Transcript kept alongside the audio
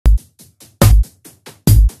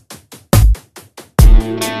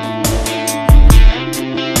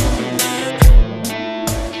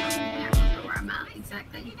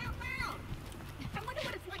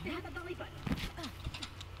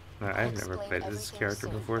played this character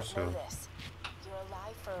before, so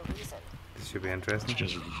this should be interesting.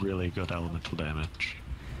 Just really good elemental damage.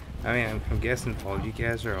 I mean, I'm guessing all you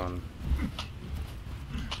guys are on.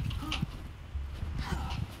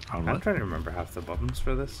 I'm trying to remember half the buttons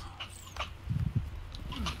for this.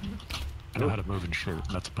 I know how to move and shoot,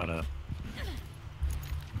 and that's about it.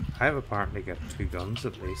 I have apparently got 2 guns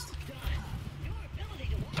at least.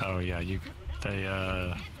 Oh yeah,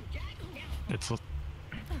 it's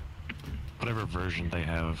whatever version they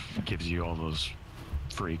have gives you all those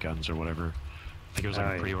free guns or whatever. I think it was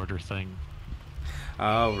like a pre-order thing.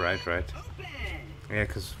 Oh, right. Yeah,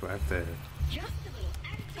 because I have the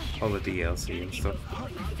all the DLC and stuff.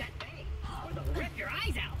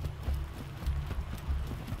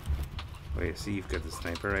 Wait, see, you've got the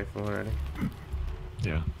sniper rifle already?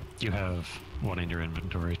 Yeah, you have one in your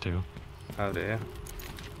inventory too. Oh, do you?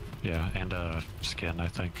 Yeah, and a skin, I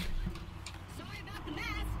think.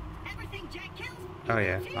 Oh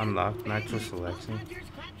yeah, unlocked, natural selection.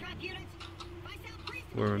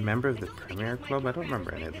 We're a member of the Premier Club? I don't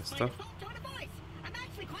remember any of this stuff.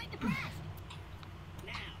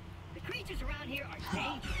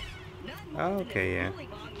 Oh, okay, yeah.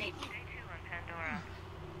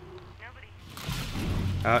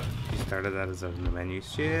 Oh, you started that as in the menu.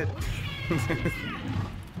 Shit.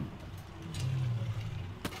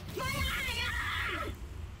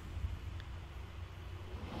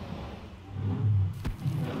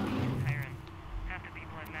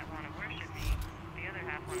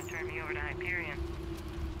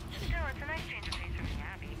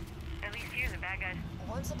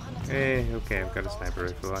 Hey, okay, I've got a sniper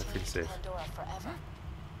rifle. I feel safe.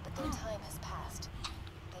 But their time has passed.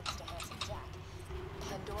 Thanks to Handsome Jack,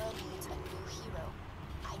 Pandora needs a new hero.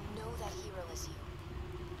 I know that hero is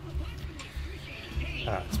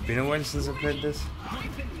you. It's been a while since I played this.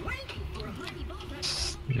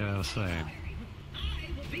 Yeah, same.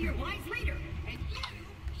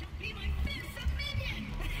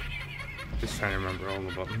 Just trying to remember all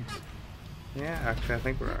the buttons. Yeah, actually, I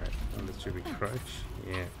think we're alright. And this should be crouch.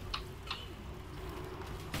 Yeah.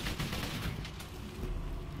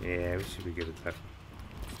 Yeah, we should be good at that.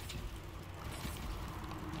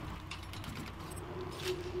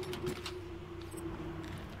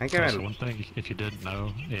 I think also, one thing, if you didn't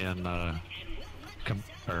know, in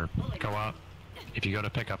co-op, if you go to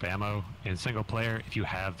pick up ammo in single player, if you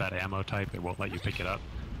have that ammo type, it won't let you pick it up.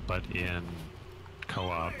 But in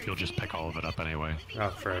co-op, you'll just pick all of it up anyway. Oh,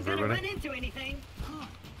 for everybody?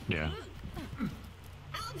 Yeah.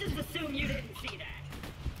 I'll just assume you didn't see that.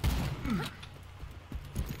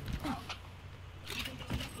 Even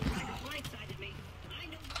though Knuckles Rider blindsided me, I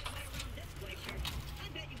know my way around this glacier. I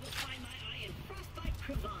bet you will find my eye in frostbite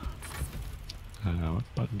crevasse. What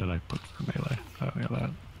button did I put for melee? Oh, yeah,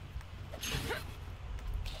 that.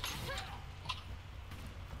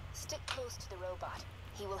 Stick close to the robot.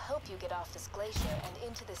 He will help you get off this glacier and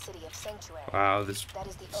into the city of Sanctuary. Wow, this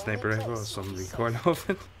sniper rifle has some recoil of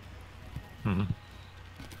it. Mm-hmm.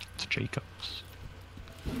 It's Jacobs.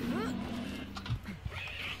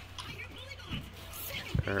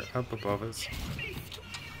 They're up above us.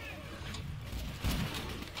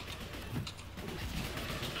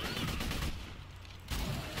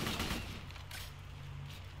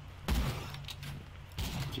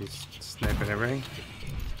 Just sniping everything.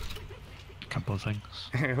 Couple of things.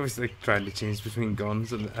 I was like trying to change between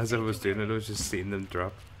guns, and as I was doing it, I was just seeing them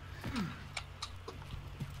drop.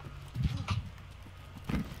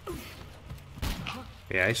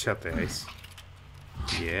 Yeah, I shot the ice.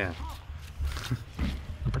 Yeah.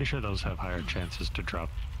 I'm pretty sure those have higher chances to drop,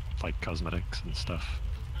 like, cosmetics and stuff.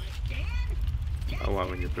 Oh, what,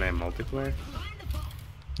 when you're playing multiplayer?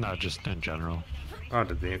 No, just in general. Oh,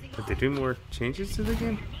 did they do more changes to the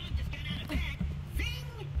game?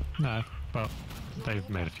 No, but they've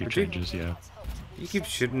made a few changes, yeah. You keep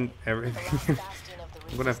shooting everything.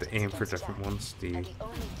 I'm gonna have to aim for different ones, Steve.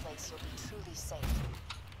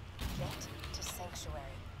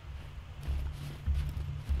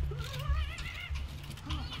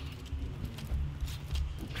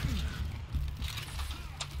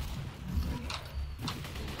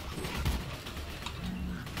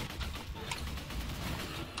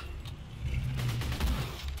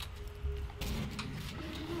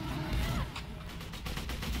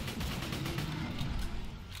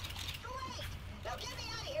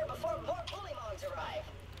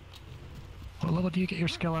 What level do you get your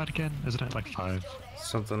skill at again? Isn't it like 5?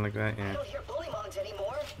 Something like that, yeah.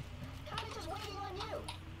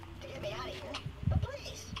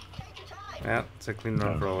 Yeah, it's a clean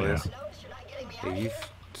run for all this. Yeah,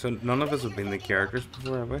 so none of us have been the characters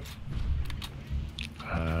before, have we?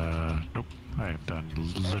 Nope. I've done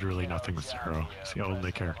literally nothing with Zero. He's the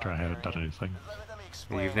only character I haven't done anything.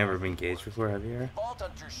 You've never been Gaige before, have you? No,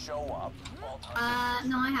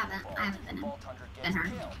 I haven't. I haven't been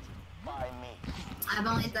her. I've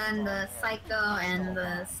only done the Psycho and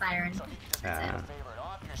the Siren. That's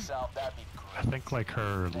it. I think like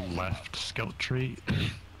her left skill tree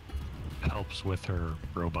helps with her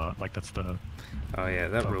robot. Like that's the Oh yeah,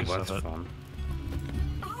 that focus robot's of it. fun.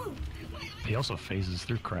 He also phases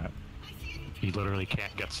through crap. He literally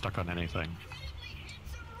can't get stuck on anything.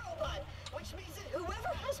 Robot, which means that whoever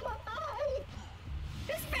has my eye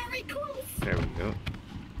is very close. There we go.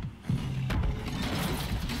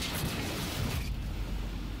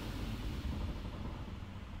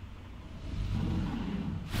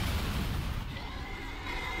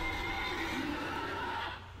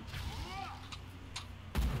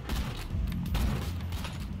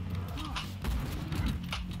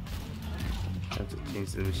 That's a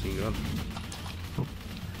change to the machine gun.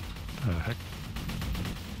 The heck?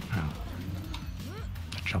 Oh.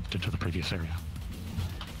 I jumped into the previous area.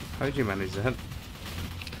 How did you manage that?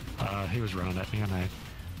 He was running at me and I...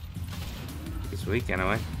 This week,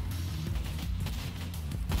 anyway.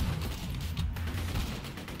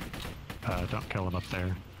 Don't kill him up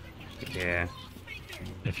there. Yeah.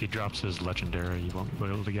 If he drops his legendary, you won't be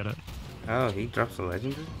able to get it. Oh, he drops a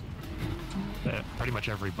legendary? Pretty much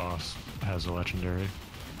every boss has a legendary.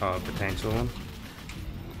 Oh, a potential one?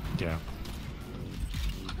 Yeah.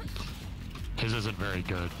 His isn't very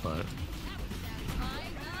good, but...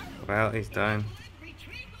 Well, he's down.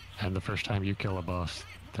 And the first time you kill a boss,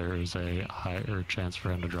 there is a higher chance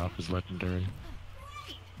for him to drop his legendary.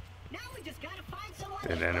 Now we just gotta find someone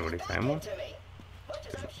Did to anybody put find one? that into me. Much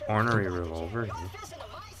as I'm sure Ornery it's revolver. process into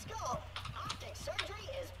my skull, optic surgery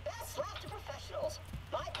is best left to professionals.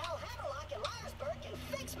 My pal Hammerlock in Myersburg can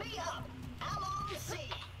fix me up. How long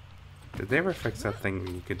see? Did they ever fix that thing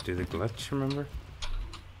where you could do the glitch, remember?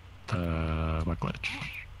 What glitch?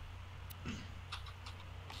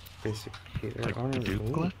 Basically, Like the Duke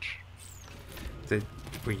glitch?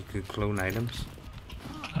 Where you could clone items?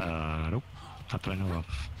 Nope. Not that I know of.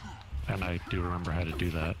 And I do remember how to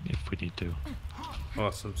do that if we need to.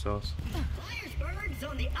 Awesome sauce. Myersburg's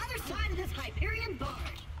on the other side of this Hyperion barge.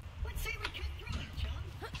 Let's say we cut through it,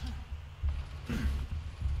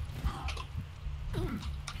 chum.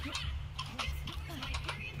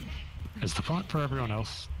 Is the font for everyone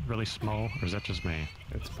else really small, or is that just me?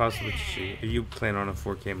 It's possible to see. Are you playing on a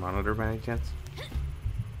 4K monitor by any chance?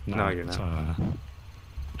 No, you're it's, not.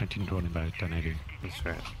 1920 by 1080. That's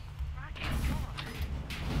right.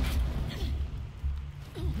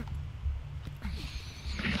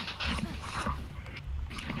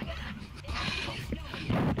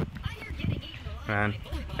 Man,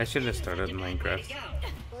 I should have started in Minecraft.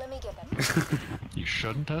 Let me get that. You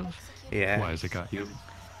shouldn't have? Yeah. Why has it got you?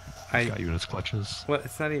 I Got you in its clutches? Well,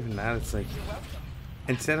 it's not even that. It's like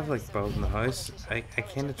instead of like building a house, I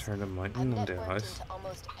kind of turned a mountain into a house.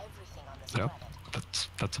 Almost everything on this Yep. planet.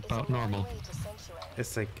 That's Is about there no normal. way to sanctuary?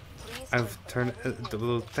 It's like Please I've don't turned the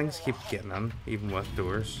little things keep getting in, even with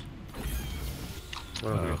doors.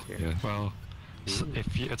 What are we Oh, at here? yeah. Well,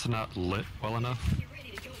 if it's not lit well enough,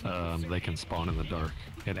 they can spawn in the dark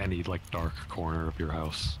in any like dark corner of your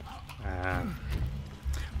house.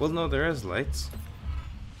 Well, no, there is lights.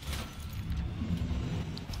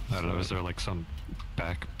 I don't know. Is there like some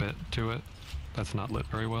back bit to it that's not lit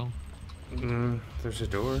very well? There's a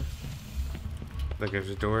door. Like there's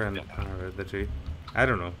a door and the tree. I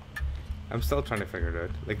don't know. I'm still trying to figure it out.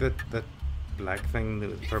 Like that black thing, the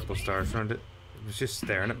purple stars around it. It was just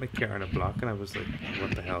staring at me carrying a block, and I was like,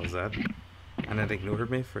 "What the hell is that?" And it ignored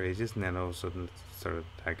me for ages, and then all of a sudden it started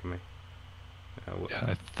attacking me. Yeah,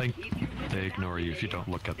 I think they ignore you if you don't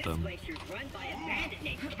look at This them. glacier's run by a bandit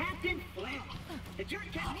named Captain Flash. The jerk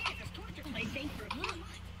kept me as his torture plaything for a few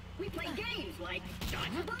months. We played games like dodge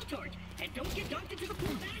the blowtorch and don't get dunked into the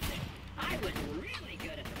pool of acid. I was really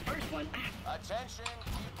good at the first one. Attention,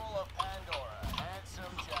 people of Pandora.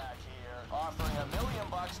 Handsome Jack here, offering $1 million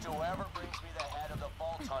to whoever brings me the head of the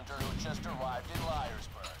Vault Hunter who just arrived in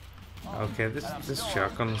Liarsburg. Okay, this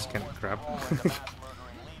shotgun is kind of crap.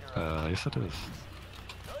 Yes it is.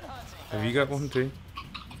 Have you got one too?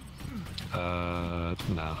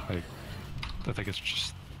 No. I think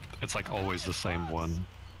it's like always the same one.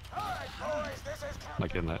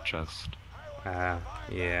 Like in that chest.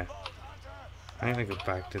 Yeah. I'm gonna go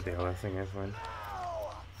back to the other thing I found.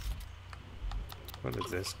 What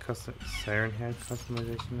is this? Custom Siren head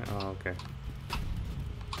customization? Oh, okay.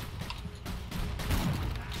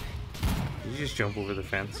 Did you just jump over the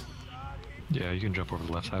fence? Yeah, you can jump over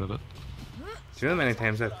the left side of it. Do you know how many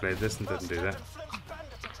times I've played this and didn't do that?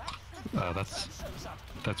 That's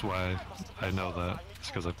That's why I know that. It's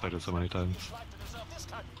because I've played it so many times.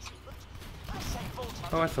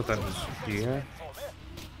 Oh, I thought that was you.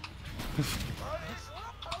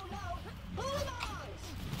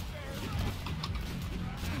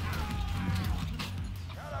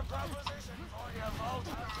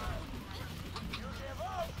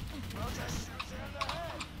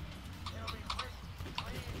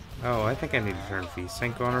 Oh, I think I need to turn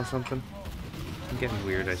V-Sync on or something. I'm getting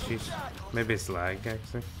weird issues. Maybe it's lag,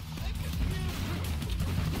 actually.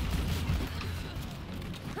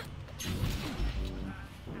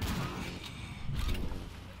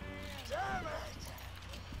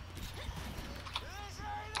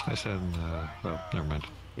 I said, well, never mind.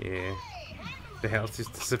 Yeah. The health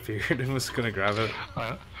just disappeared and was gonna grab it.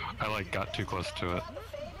 I like got too close to it.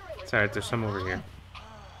 It's alright, there's some over here.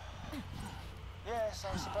 Yes,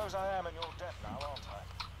 I suppose I am in your debt now, aren't I?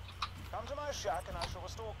 Come to my shack and I shall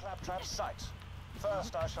restore Claptrap's sight.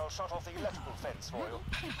 First, I shall shut off the electrical fence for you.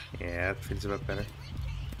 Yeah, it feels a bit better.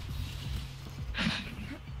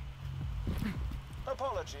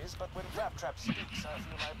 Apologies, but when Claptrap speaks, I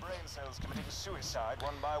feel my brain cells committing suicide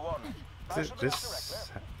one by one.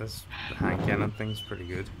 This hand cannon thing's pretty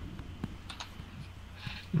good.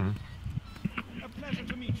 Mm. A pleasure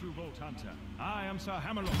to meet you, Vault Hunter. I am Sir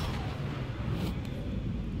Hammerlock.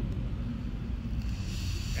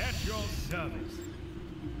 At your service.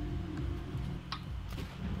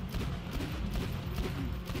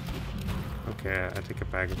 Okay, I take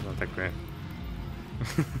it back, it's not that great.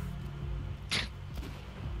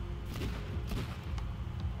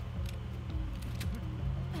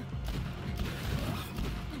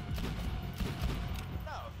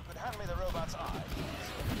 Now, if you could hand me the robot's eye.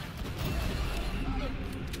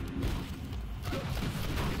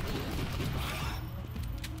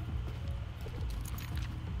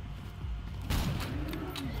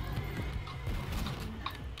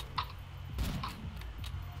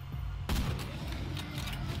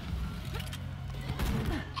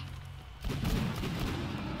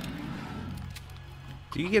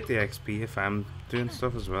 Do you get the XP if I'm doing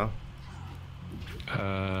stuff as well?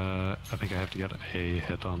 I think I have to get a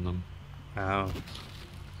hit on them. Oh.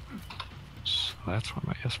 So that's why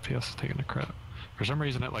my SPS is taking a credit. For some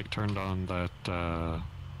reason it like turned on that, I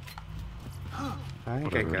think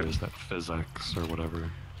whatever I it got... is, that physics or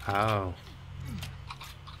whatever. Oh.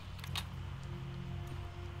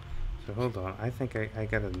 So hold on, I think I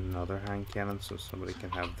got another hand cannon so somebody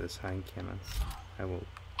can have this hand cannon. I will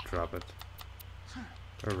drop it.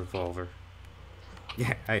 Or revolver.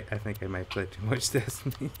 Yeah, I think I might play too much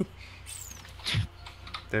Destiny.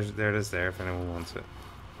 There it is there if anyone wants it.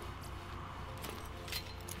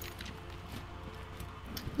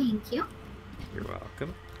 Thank you. You're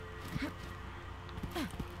welcome.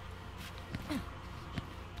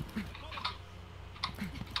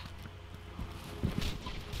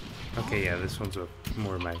 Okay, yeah, this one's a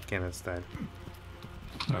more my kind of style.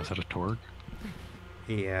 Oh, is that a Torg?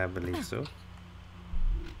 Yeah, I believe so.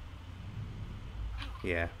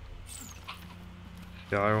 Yeah.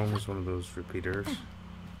 The other one was one of those repeaters.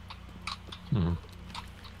 Hmm.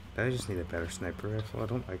 I just need a better sniper rifle. I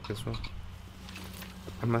don't like this one.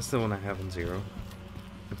 And that's the one I have in Zero.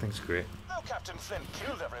 That thing's great. Though Captain Flint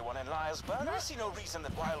killed everyone in Liarsburg, I see no reason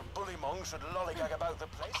that wild bullymong should lollygag about the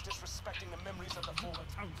place, disrespecting the memories of the former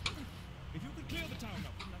townsmen. If you could clear the town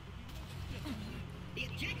up, wouldn't that be much? The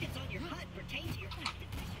objectives on your HUD pertain to your active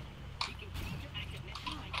mission. You can change your active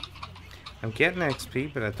mission by using the mission. I'm getting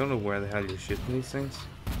XP, but I don't know where the hell you're shooting these things.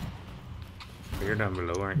 Oh, you're down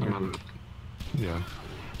below, aren't you? Yeah.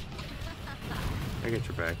 I get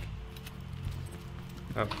your back.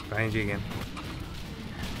 Oh, behind you again.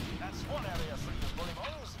 That's one area free of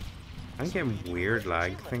bullymongs. I'm getting weird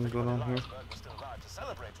lag thing going on here.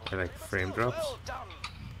 They're like frame drops. Well done.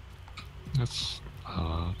 That's,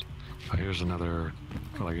 oh, here's another,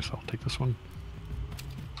 well, I guess I'll take this one.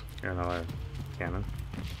 Another cannon.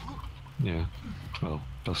 Yeah. Well,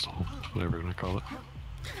 pistol, whatever you're gonna call it.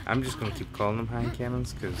 I'm just gonna keep calling them hand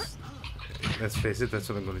cannons, because let's face it, that's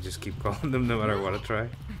what I'm gonna just keep calling them no matter what I try.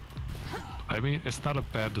 I mean, it's not a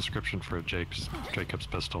bad description for a Jacob's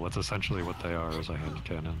pistol. It's essentially what they are as a hand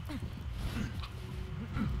cannon.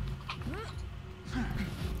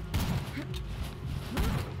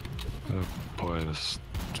 Oh boy, this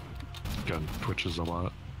gun twitches a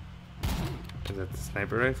lot. Is that the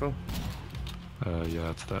sniper rifle? Yeah,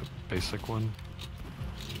 it's that basic one.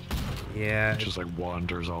 Yeah. It just like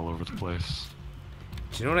wanders all over the place.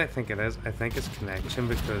 Do you know what I think it is? I think it's connection,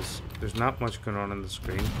 because there's not much going on the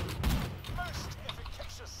screen.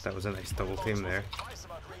 That was a nice double team there.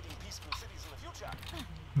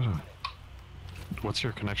 What's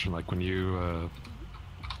your connection like when you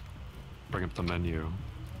bring up the menu.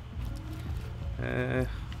 There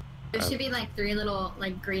should be like 3 little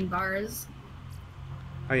like green bars.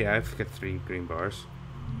 Oh yeah, I've got 3 green bars.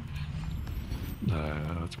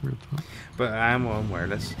 That's weird though. But I'm on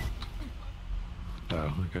wireless.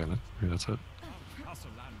 Oh, okay, maybe that's it. Hustle,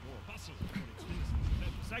 Landor, hustle. When it's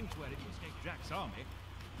the sanctuary to escape Jack's army.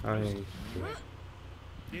 Oh yeah.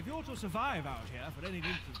 If you're to survive out here for any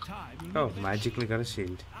length of time, you'll Oh, need a magically got a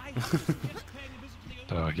shield. I suggest paying a visit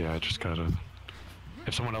to the old Yeah, I just gotta...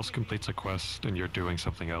 If someone else completes a quest and you're doing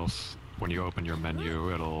something else, when you open your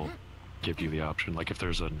menu, it'll give you the option. Like if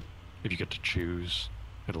you get to choose,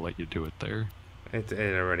 it'll let you do it there. It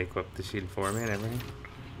already equipped the shield for me and everything.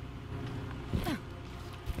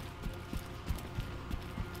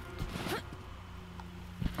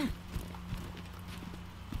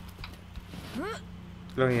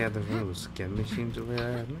 Oh yeah, there's one of those skin machines over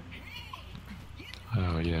there, isn't there?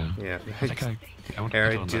 Oh, yeah. Yeah, I think I want to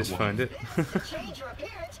Eric click on just that found one. it. Change your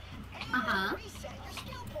appearance and Uh-huh. reset your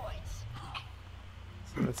skill points.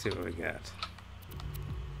 So let's see what we got.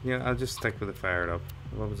 Yeah, I'll just stick with the fired up.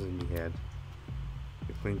 What was in your head?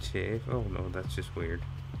 A clean shave? Oh no, that's just weird.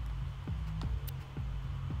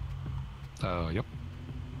 Yep.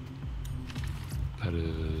 That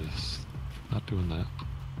is not doing that.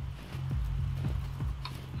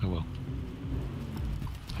 Oh well.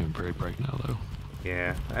 I'm very bright now though.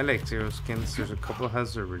 Yeah, I like zero skins. There's a couple of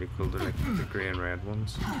has that are really cool. They're like the grey and red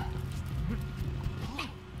ones.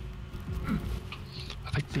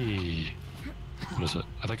 I think what is it?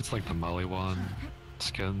 I think it's like the Maliwan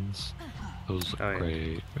skins. Those Oh, yeah.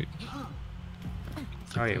 gray. Wait.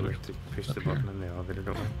 Oh yeah, we have to push the Up button here. in the elevator,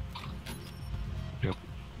 don't we? Yep.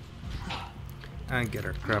 And get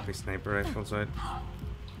our crappy sniper rifles out.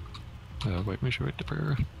 Wait, make sure we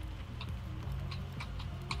defer.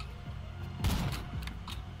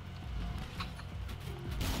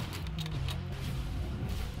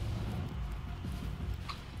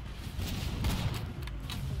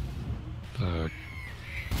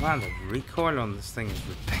 Man, the recoil on this thing is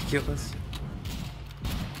ridiculous.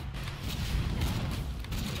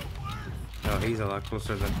 Oh, he's a lot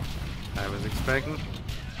closer than I was expecting.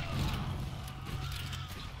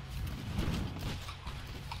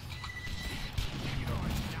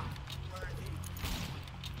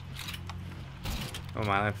 Oh man,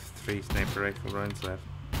 I have 3 sniper rifle rounds left.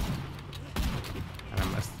 And I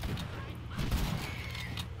missed.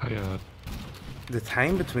 The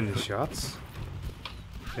time between the shots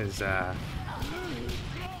is hard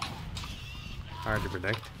to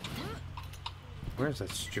predict. Where's that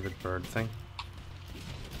stupid bird thing?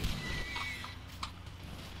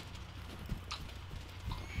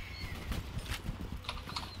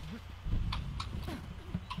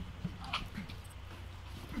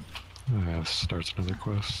 Starts another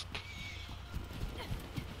quest.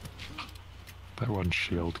 That one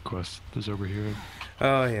shield quest is over here.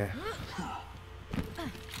 Oh yeah.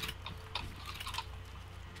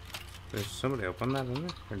 There's somebody up on that, isn't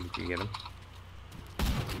there? Or did you get him?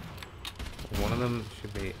 One of them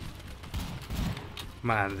should be...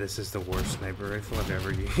 Man, this is the worst sniper rifle I've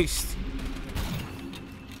ever used.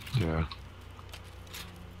 Yeah.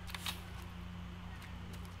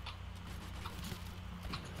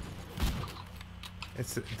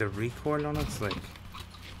 It's the recoil on it's like...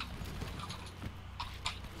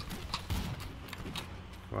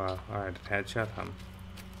 Wow, alright, headshot him.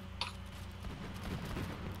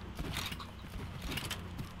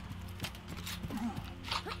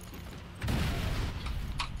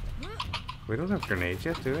 We don't have grenades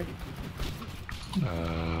yet, do we?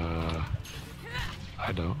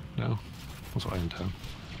 I don't know. What's I in town?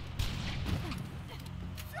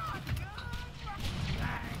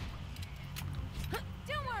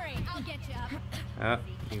 Don't worry, I'll get you up. Ah,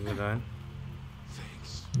 you go down.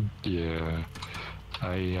 Yeah.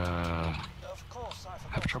 I Of course, I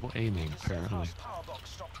forgot have trouble aiming apparently. power box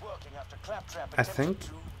stopped working after Claptrap I think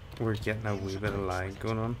we're getting a wee bit of lag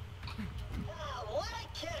going on. What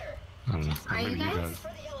a kidder! I don't know. Are you Maybe you guys?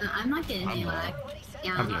 guys. I'm not getting any lag.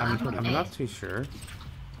 Yeah, I'm okay. not too sure.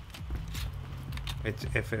 It's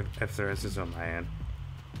if there is, it's on my end.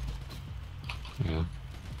 Yeah.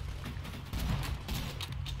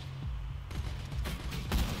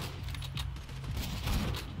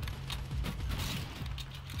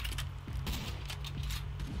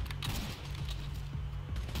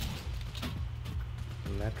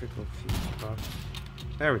 Electrical fuse box.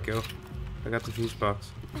 There we go. I got the fuse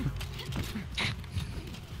box.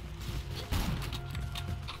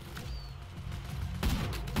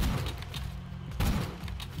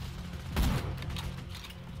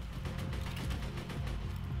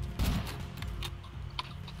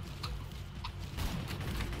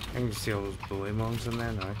 can you see all those bully monks in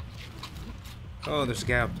there now? Oh, there's a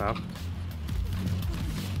guy up top. Can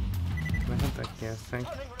I hit that gas tank?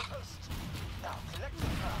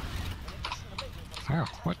 Oh,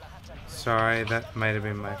 what? Sorry, that might have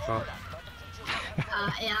been my fault.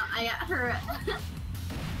 Yeah, I got hurt.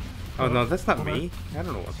 Oh no, that's not me. I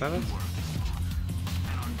don't know what that is.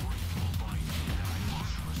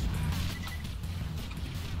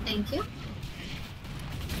 Thank you.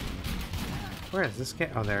 Where is this guy?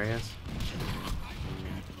 Oh, there he is.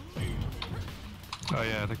 Oh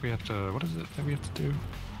yeah, I think we have to. What is it that we have to do?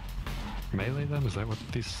 Melee them? Is that what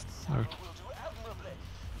these are?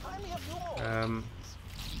 We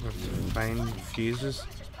have to find fuses.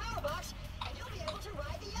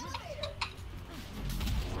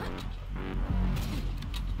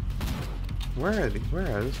 Where are they?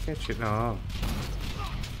 Where are these guys shooting? Oh.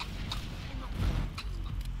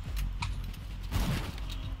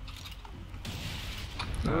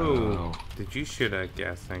 Oh, did you shoot a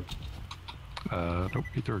gas thing? Nope,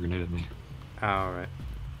 he threw a grenade at me. Oh, alright.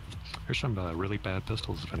 Here's some really bad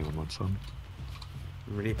pistols if anyone wants some.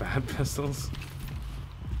 Really bad pistols?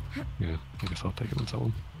 Yeah, I guess I'll take them and sell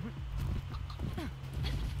them.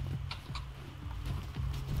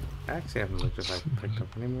 I actually haven't looked if I picked up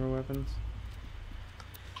any more weapons.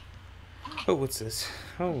 Oh, what's this?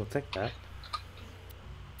 Oh, we'll take that.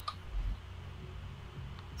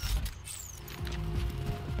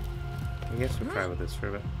 I guess we'll try with this for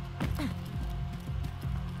a bit.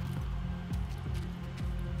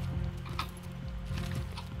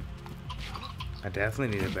 I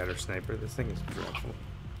definitely need a better sniper. This thing is dreadful.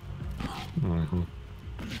 Mm-hmm.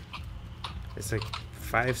 It's like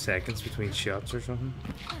 5 seconds between shots or something.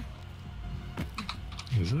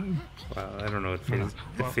 Is it? Well, I don't know. It feels,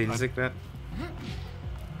 like that.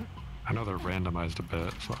 I know they're randomized a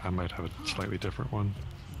bit, so I might have a slightly different one.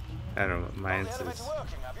 I don't know. Mine is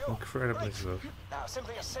incredibly slow. Now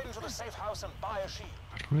simply ascend to the safe house and buy a shield.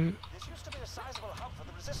 Right. This used to be a sizable hub for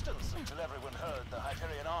the resistance until everyone heard the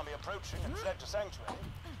Hyperion army approaching and fled to Sanctuary.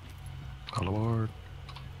 All aboard.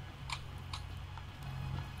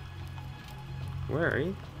 Where are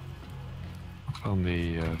you? On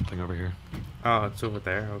the thing over here. Oh, it's over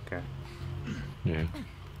there. Okay. Yeah.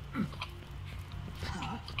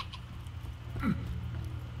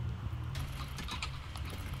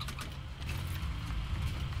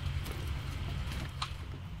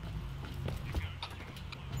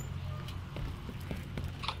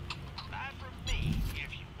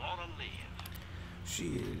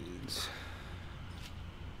 Shields.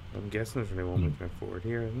 I'm guessing there's only one moving forward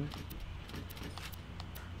here, isn't it?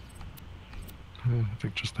 I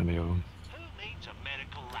think just any of them.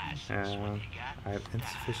 I have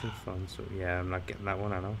insufficient funds, so yeah, I'm not getting that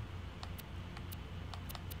one, I know.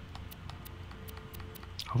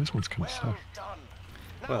 Oh, this one's kind of stuff.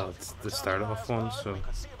 Well, it's the start off one, so.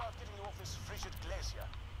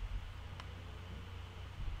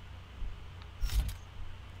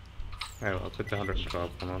 Alright, well, I'll put the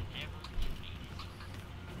 112 one on.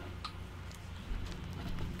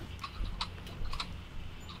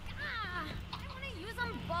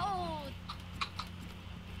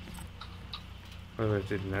 What do I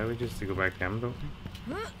do now? We just to go back down, don't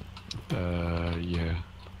we? Yeah.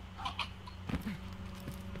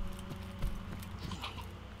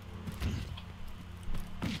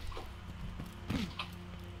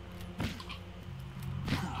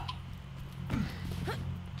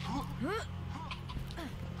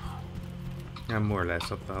 I'm more or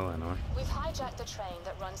less up the hill anyway. We've hijacked the train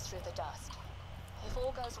that runs through the dust. If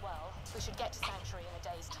all goes well, we should get to Sanctuary in a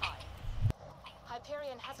day's time.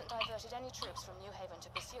 Hyperion hasn't diverted any troops from New Haven to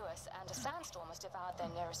pursue us, and a sandstorm has devoured their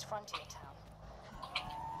nearest frontier town.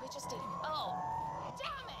 We just need... Oh!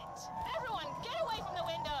 Damn it! Everyone, get away from the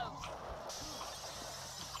windows!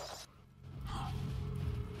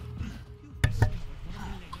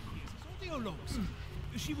 Audio logs.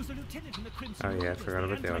 She was a lieutenant in the Crimson. Oh yeah, I forgot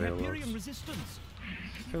about the audio logs. Resistance.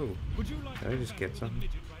 Oh, Would you like did I just get some?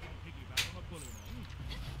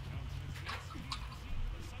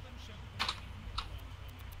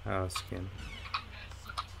 Oh, skin.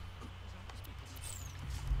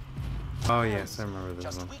 Oh yes, I remember this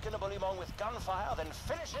Just one. weaken a bully mong with gunfire, then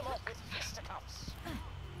finish him off with fisticuffs.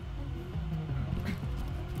 Do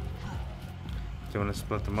you want to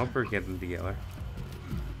split them up or get them together?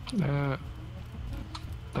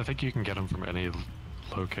 I think you can get them from any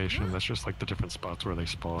location. That's just like the different spots where they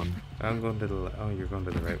spawn. I'm going to the... Oh, you're going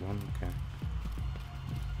to the right one? Okay.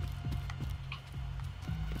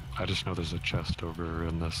 I just know there's a chest over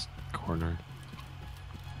in this corner.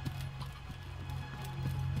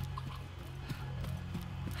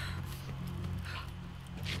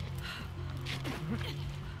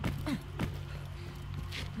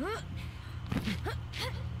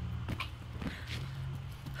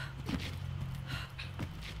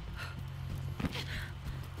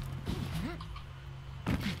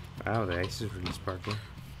 Wow, the ice is really sparkly.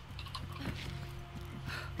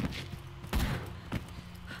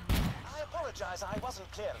 I apologize, I wasn't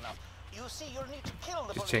clear enough. You see, you'll need to kill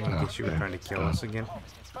the Just checking in case you were trying to kill us again.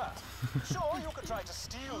 Sure, you could try to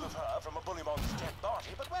steal the fur from a bullymong's dead body,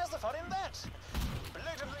 but where's the fun in that?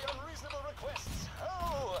 Blatantly unreasonable requests.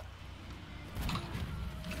 Oh!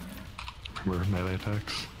 Remember melee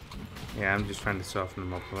attacks? Yeah, I'm just trying to soften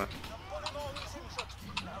them up a bit.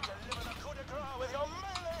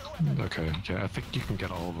 Okay, yeah, I think you can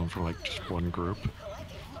get all of them from like just one group.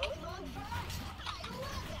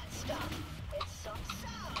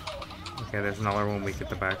 Okay, there's another one weak at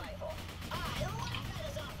the back.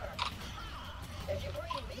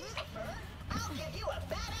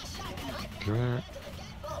 There.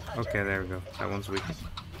 Okay, there we go. That one's weak.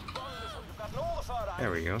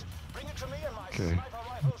 There we go. Okay.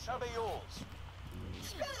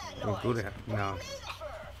 Oh, go to no.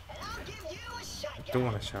 I don't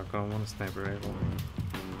want a shotgun, I want a sniper rifle.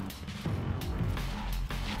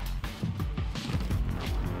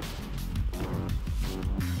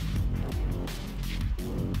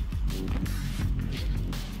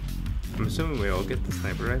 I'm assuming we all get the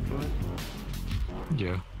sniper rifle, right?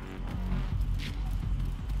 Yeah.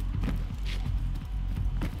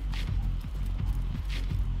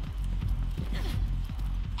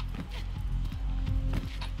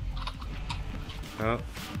 Oh,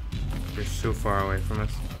 you're so far away from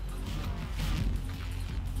us.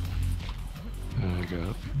 I got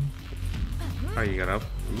up. Oh, you got up?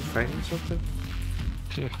 Are you fighting something?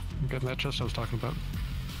 Yeah, I'm getting that chest I was talking about.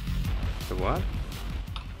 The what?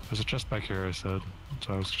 There's a chest back here, I said.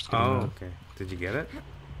 So I was just getting Oh, that. okay. Did you get it?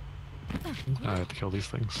 I had to kill these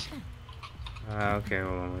things. Okay,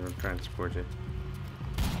 hold on. We're gonna try and support you.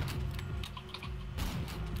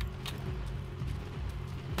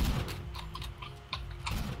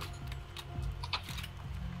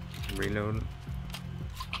 Reload.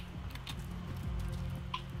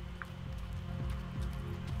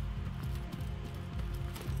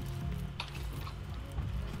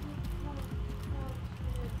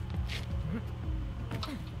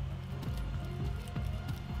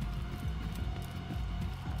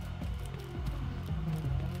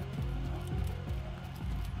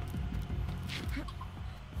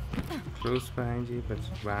 Close behind you, but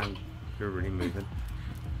man, you're really moving.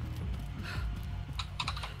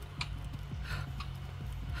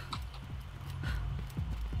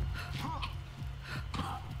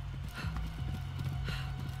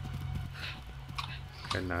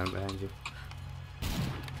 Okay, now I'm behind you.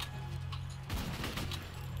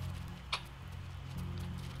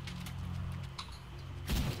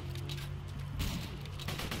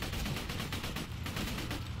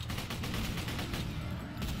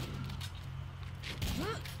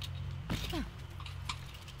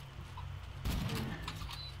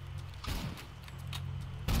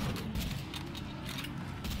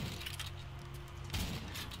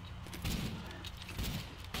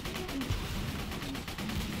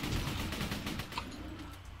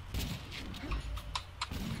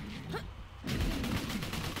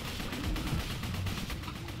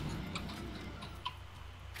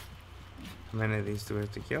 How many of these do we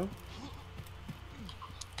have to kill?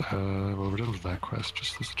 Well, we're done with that quest.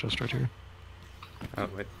 Just this chest right here. Oh,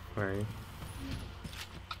 wait, where are you?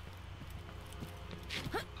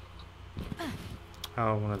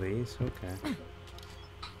 Oh, one of these? Okay.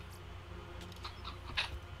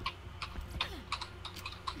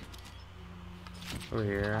 Over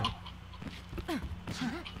here.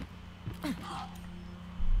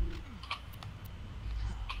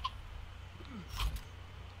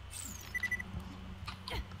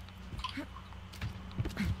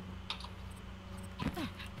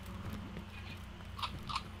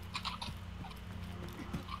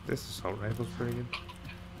 This assault rifle's pretty good.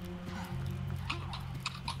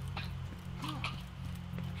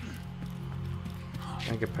 I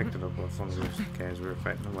think I picked it up off one of those guys we were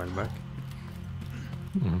fighting a while back.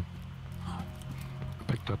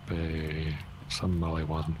 Picked up some melee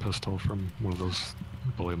one pistol from one of those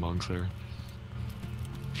bully monks there.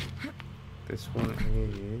 This one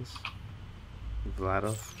is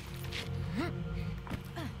Vladov.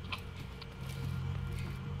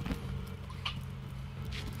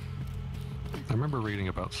 I remember reading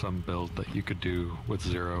about some build that you could do with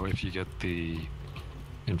Zero if you get the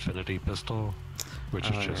Infinity pistol, which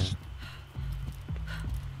is just...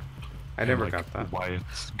 I never like, got that. Why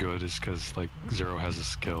it's good is because like Zero has a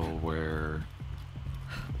skill where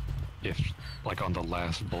if like on the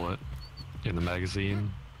last bullet in the magazine,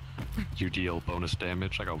 you deal bonus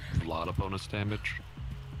damage, like a lot of bonus damage,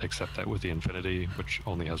 except that with the Infinity, which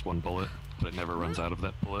only has one bullet, but it never runs out of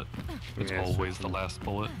that bullet. It's Yeah, so always the last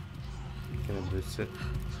bullet. Gonna boost it.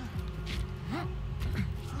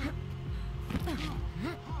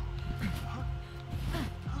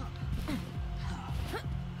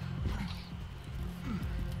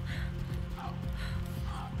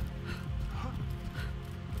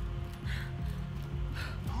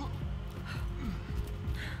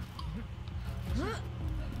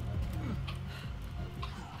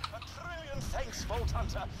 Thanks, Vault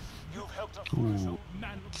Hunter. You've helped us. Ooh,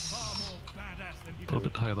 Man looks far more badass than he a little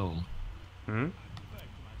bit high level. Hmm?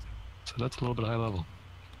 So that's a little bit high level.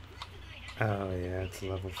 Oh yeah, it's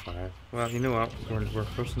level 5. Well, you know what? We're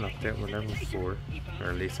close enough that we're level 4. Or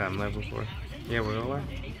at least I'm level 4. Yeah, we all are.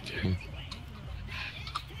 Okay.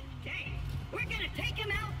 We're gonna take him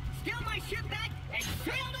out, steal my ship back, and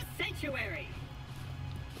sail the sanctuary.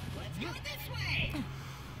 Let's go this way.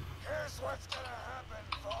 Here's what's gonna happen,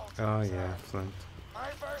 Vault Oh Hunter. yeah, Flint. My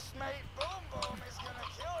first mate, Boom Boom, is gonna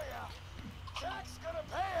kill ya. Jack's gonna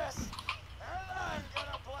pay us, and I'm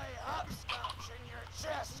gonna play hopscotch in your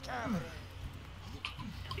chest cavity.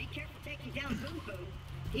 Now be careful taking down Boom Boom.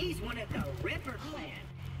 He's one of the Ripper clan.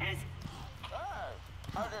 As Hey,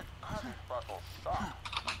 how did Buckle stop?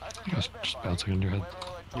 I think Just they've been bouncing in your head.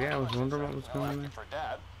 literally Yeah, I was totally wondering what was sick. going I on like there. it for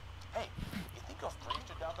Dad. Hey, you think you'll freeze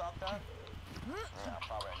to death out there? Yeah,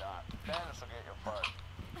 probably not. Then this'll get your butt.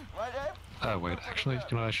 Right, Dave? Wait, actually, you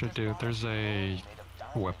know what I should do? There's a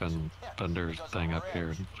weapon vendor thing up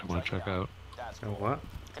here I want to check out. That's Oh cool. what?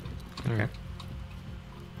 There.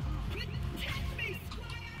 protect me,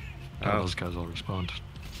 Squire. Oh, those guys all respawned.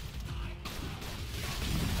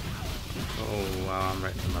 Oh wow, I'm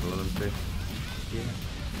right in the middle of them too.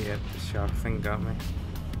 Yeah, the shark thing got me.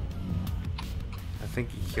 I think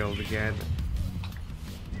he killed the guy.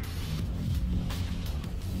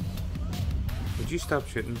 Would you stop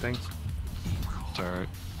shooting things? It's alright.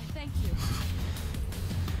 Thank you.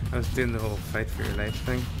 I was doing the whole fight for your life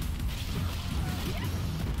thing.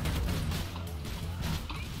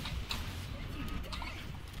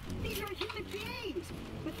 These are human beings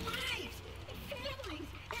with lives and families.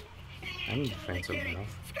 I need to find something else.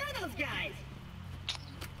 Screw those guys.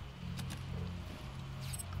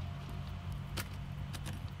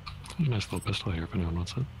 There's a nice little pistol here if anyone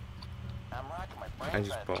wants it. I'm racking my brains I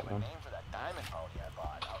just trying to bought think of a one. name for that diamond pony I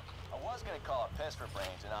bought. I was gonna call it Piss for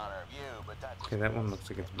Brains in honor of you, but that's Okay, that one looks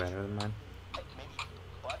like it's better than mine. Hey, maybe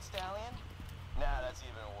Butt Stallion? Nah, that's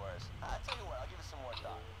even worse. I'll tell you what, I'll give it some more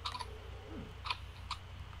thought.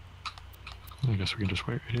 I guess we can just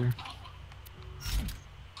wait right here.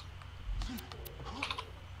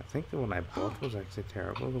 I think the one I bought was actually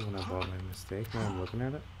terrible. The one I bought by mistake. Now I'm looking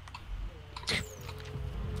at it.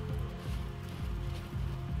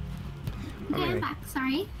 Okay, Okay. I'm back.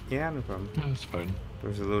 Sorry. Yeah, no problem. Yeah, that's fine. There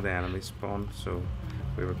was a load of enemies spawned, so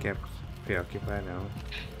we were kept preoccupied now.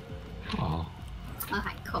 Oh, Okay,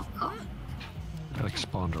 cool. they like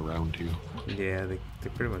spawned around you. Yeah, they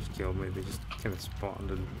pretty much killed me. They just kind of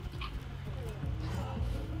spawned and...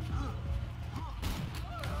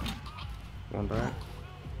 One back.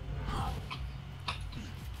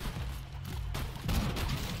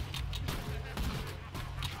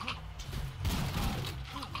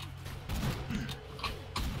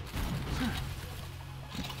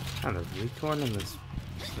 And the recoil in this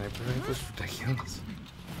sniper rifle is ridiculous.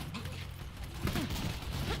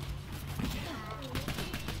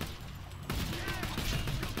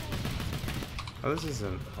 Oh, this is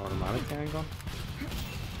an automatic handgun?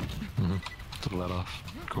 Mm-hmm. To the let off.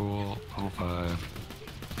 Cool. Level 5.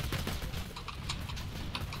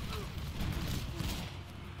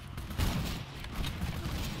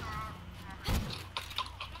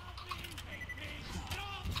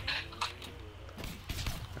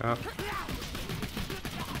 Oh.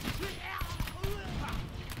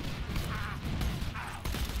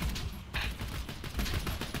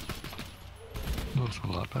 That's a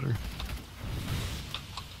lot better.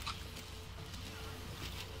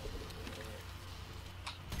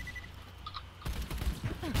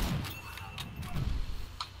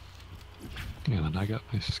 Yeah, then I got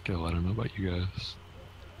my skill. I don't know about you guys.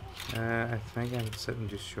 I think I'm sitting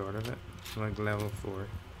just short of it. Like level 4.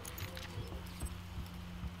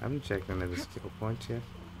 I haven't checked any of the skill points yet.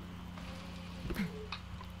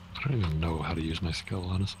 I don't even know how to use my skill,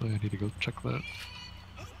 honestly. I need to go check that.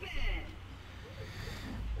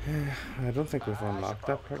 I don't think we've unlocked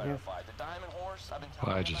that part yet. The diamond horse, I've been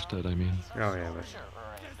Well, I telling just you did, I mean. Oh yeah, but... Sure,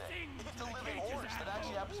 or anything. It's a living horse that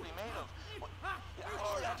actually happens to be made of. Yeah,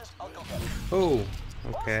 actually, I'll go get it. Oh!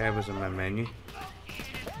 Okay, I was in my menu.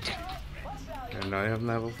 Butt Stallion, And now you have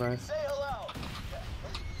level 5? Say hello.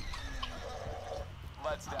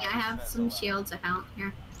 Let's Yeah, I have some shields out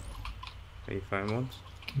here. Oh, you found one?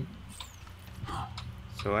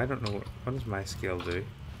 So I don't know, what does my skill do?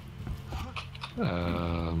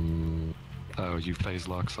 Oh, you phase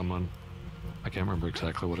lock someone. I can't remember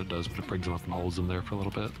exactly what it does, but it brings them up and holds them there for a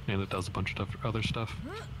little bit, and it does a bunch of other stuff.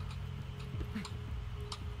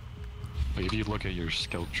 Like if you look at your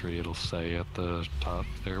skill tree, it'll say at the top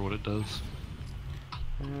there what it does.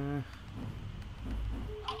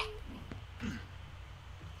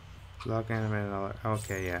 Lock enemy and all.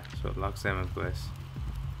 Okay, yeah, so it locks them in place.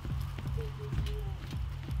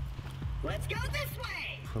 Let's go this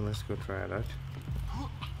way! Well, let's go try it out.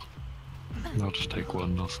 I'll just take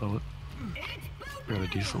one and I'll sell it. Got a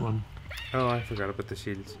decent one. Oh, I forgot about the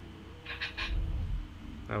shields.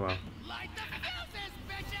 Oh well.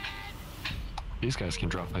 These guys can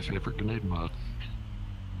drop my favorite grenade mod.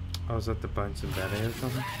 Oh, is that the bouncing Betty or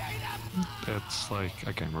something? It's like,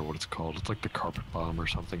 I can't remember what it's called. It's like the carpet bomb or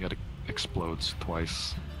something. It explodes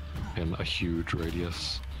twice in a huge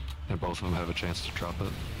radius, and both of them have a chance to drop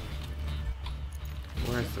it.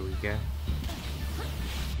 Where's the wee guy?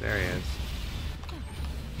 There he is.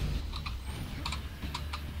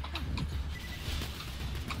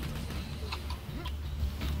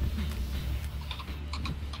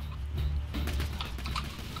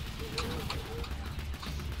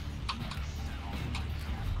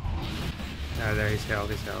 Oh, there he's held,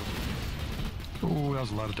 he's held. Ooh, that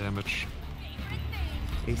was a lot of damage.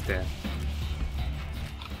 He's dead.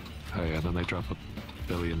 Oh yeah, then they drop a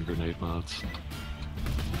billion grenade mods.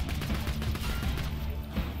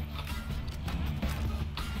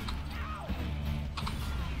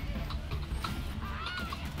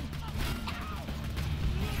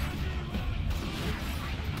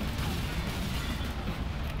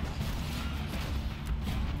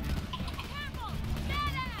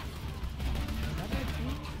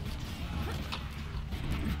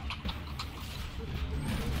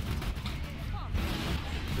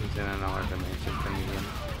 He's in another dimension from me again.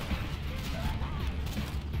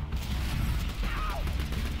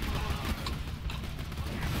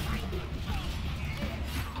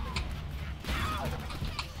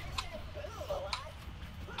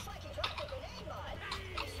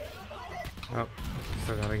 Oh,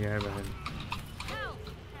 still got a guy behind.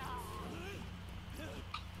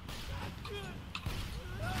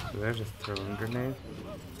 So there's a throwing grenade.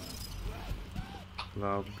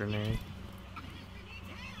 Lob grenade.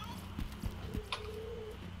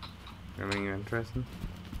 Anything interesting?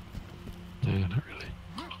 Yeah, not really.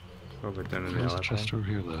 What about down in the There's a elevator? chest over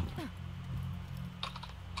here though.